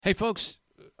Hey, folks,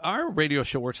 our radio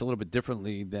show works a little bit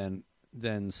differently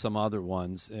than some other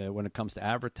ones when it comes to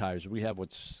advertisers. We have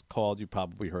what's called, you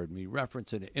probably heard me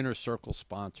reference it, inner circle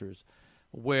sponsors,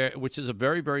 which is a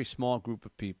very, very small group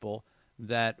of people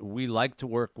that we like to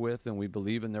work with and we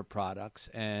believe in their products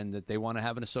and that they want to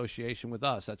have an association with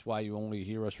us. That's why you only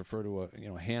hear us refer to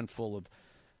a handful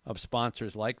of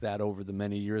sponsors like that over the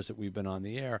many years that we've been on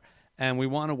the air. And we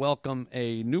want to welcome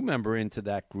a new member into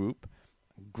that group,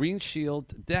 Green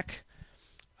Shield Deck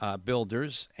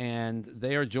Builders, and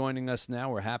they are joining us now.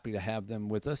 We're happy to have them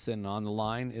with us. And on the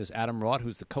line is Adam Rought,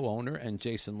 who's the co-owner, and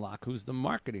Jason Locke, who's the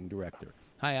marketing director.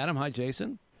 Hi, Adam. Hi,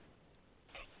 Jason.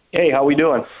 Hey, how we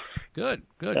doing? Good.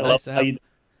 Hello.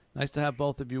 Nice to have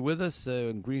both of you with us.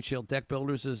 Green Shield Deck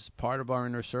Builders is part of our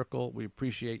inner circle. We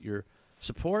appreciate your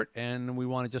support, and we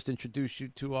want to just introduce you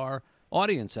to our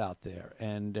audience out there.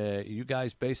 And you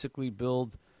guys basically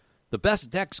build the best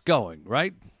decks going,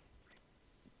 right?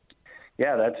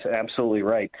 Yeah, that's absolutely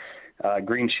right.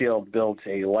 Green Shield builds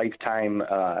a lifetime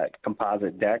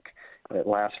composite deck that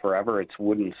lasts forever. It's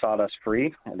wooden sawdust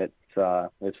free, and it's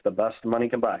the best money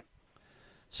can buy.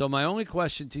 So my only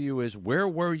question to you is, where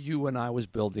were you when I was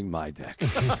building my deck?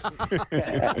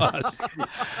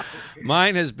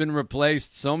 Mine has been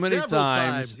replaced so many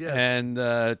times, yes. And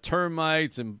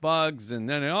termites and bugs, and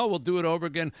then, we'll do it over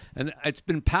again. And it's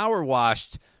been power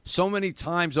washed so many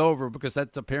times over, because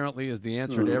that apparently is the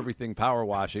answer to everything power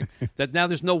washing, that now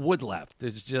there's no wood left.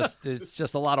 It's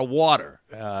just a lot of water.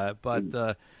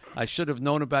 But I should have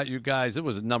known about you guys. It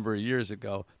was a number of years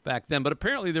ago back then. But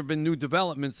apparently there have been new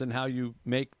developments in how you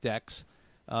make decks,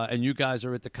 and you guys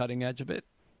are at the cutting edge of it.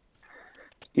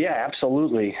 Yeah,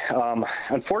 absolutely.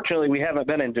 Unfortunately, we haven't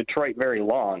been in Detroit very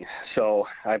long, so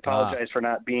I apologize for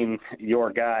not being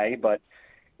your guy, but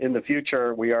in the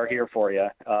future, we are here for you.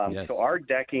 Yes. So our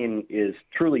decking is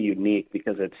truly unique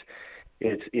because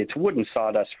it's wooden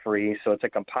sawdust free, so it's a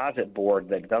composite board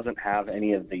that doesn't have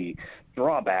any of the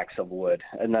drawbacks of wood.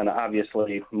 And then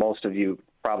obviously, most of you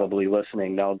probably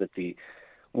listening know that the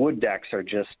wood decks are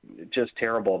just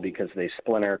terrible because they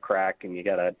splinter, crack, and you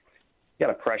gotta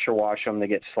pressure wash them. They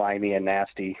get slimy and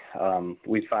nasty.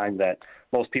 We find that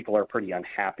most people are pretty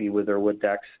unhappy with their wood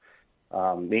decks,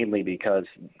 mainly because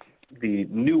the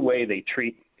new way they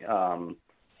treat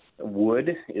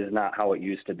wood is not how it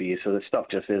used to be. So this stuff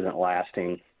just isn't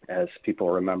lasting as people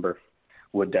remember.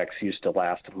 Wood decks used to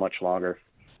last much longer.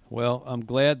 Well, I'm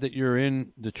glad that you're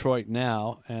in Detroit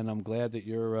now, and I'm glad that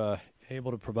you're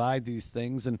able to provide these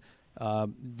things. And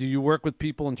do you work with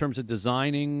people in terms of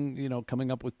designing,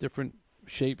 coming up with different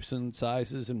shapes and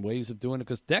sizes and ways of doing it?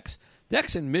 Because decks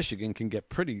in Michigan can get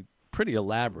pretty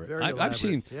elaborate. Very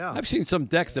elaborate. I've seen some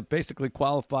decks that basically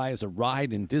qualify as a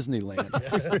ride in Disneyland.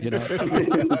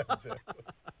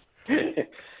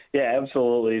 Yeah,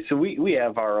 absolutely. So we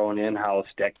have our own in-house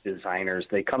deck designers.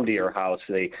 They come to your house.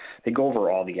 They go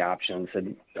over all the options,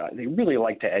 and they really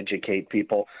like to educate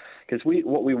people, because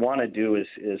what we want to do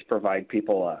is provide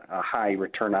people a high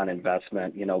return on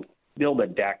investment. Build a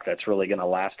deck that's really going to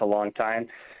last a long time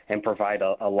and provide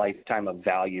a lifetime of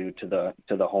value to the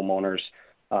homeowners.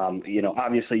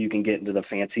 Obviously you can get into the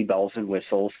fancy bells and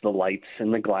whistles, the lights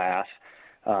and the glass.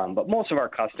 But most of our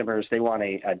customers, they want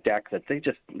a deck that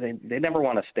they never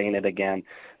want to stain it again.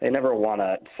 They never want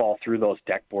to fall through those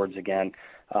deck boards again.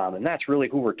 And that's really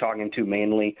who we're talking to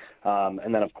mainly.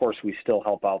 And then of course we still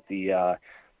help out the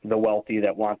wealthy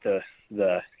that want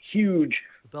the huge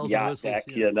yacht deck,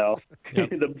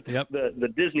 Yep.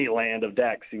 the Disneyland of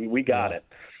decks. We got it.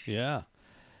 Yeah.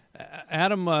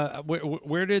 Adam,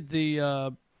 where did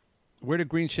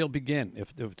Green Shield begin,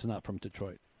 if it's not from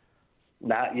Detroit?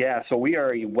 So we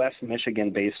are a West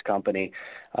Michigan-based company.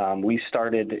 We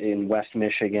started in West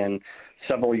Michigan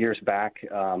several years back.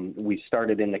 We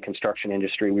started in the construction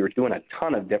industry. We were doing a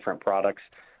ton of different products.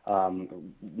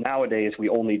 Nowadays, we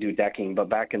only do decking, but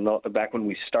back when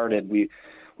we started, we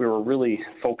were really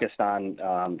focused on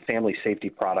family safety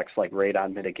products like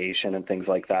radon mitigation and things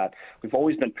like that. We've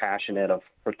always been passionate of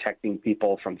protecting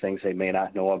people from things they may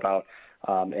not know about.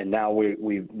 And now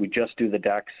we just do the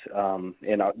decks. And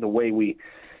the way we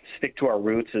stick to our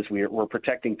roots is we're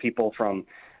protecting people from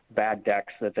bad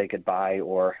decks that they could buy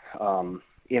or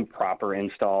improper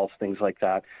installs, things like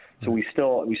that. So we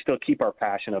still keep our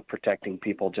passion of protecting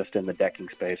people just in the decking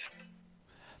space.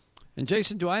 And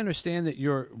Jason, do I understand that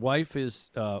your wife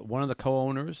is one of the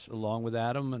co-owners along with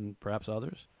Adam and perhaps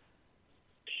others?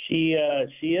 She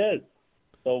is.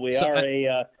 So we are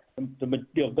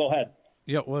go ahead.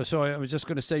 Yeah, well, so I was just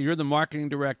going to say, you're the marketing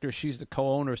director. She's the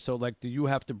co-owner. So, like, do you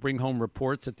have to bring home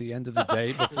reports at the end of the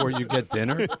day before you get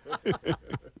dinner?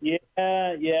 Yeah.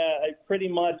 I pretty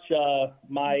much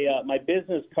my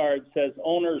business card says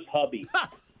owner's hubby. I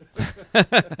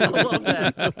love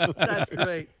that. That's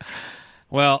great.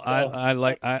 Well,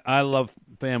 I love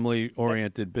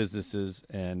family-oriented businesses,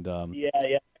 and Yeah.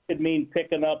 It could mean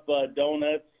picking up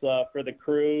donuts for the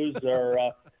cruise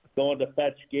or going to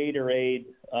fetch Gatorade.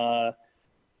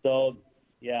 So,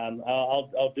 yeah,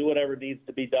 I'll do whatever needs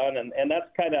to be done, and that's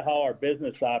kind of how our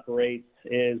business operates.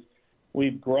 Is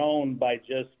we've grown by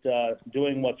just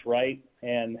doing what's right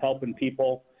and helping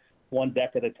people one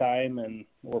deck at a time, and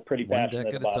we're pretty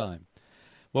passionate about it. One deck at a time.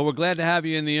 Well, we're glad to have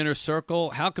you in the inner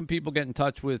circle. How can people get in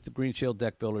touch with Green Shield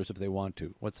Deck Builders if they want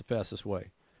to? What's the fastest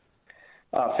way?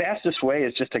 Fastest way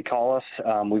is just to call us.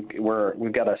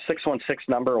 We've got a 616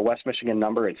 number, a West Michigan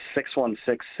number. It's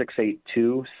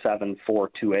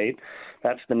 616-682-7428.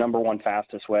 That's the number one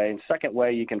fastest way. And second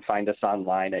way, you can find us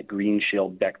online at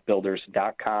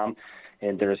greenshielddeckbuilders.com,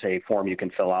 and there's a form you can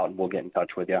fill out, and we'll get in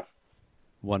touch with you.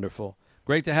 Wonderful.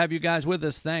 Great to have you guys with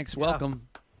us. Thanks. Yeah. Welcome.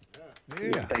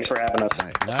 Yeah. Thanks for having us.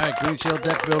 All right, Green Shield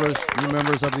Deck Builders, new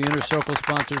members of the Inner Circle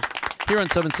sponsors here on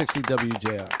 760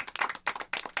 WJR.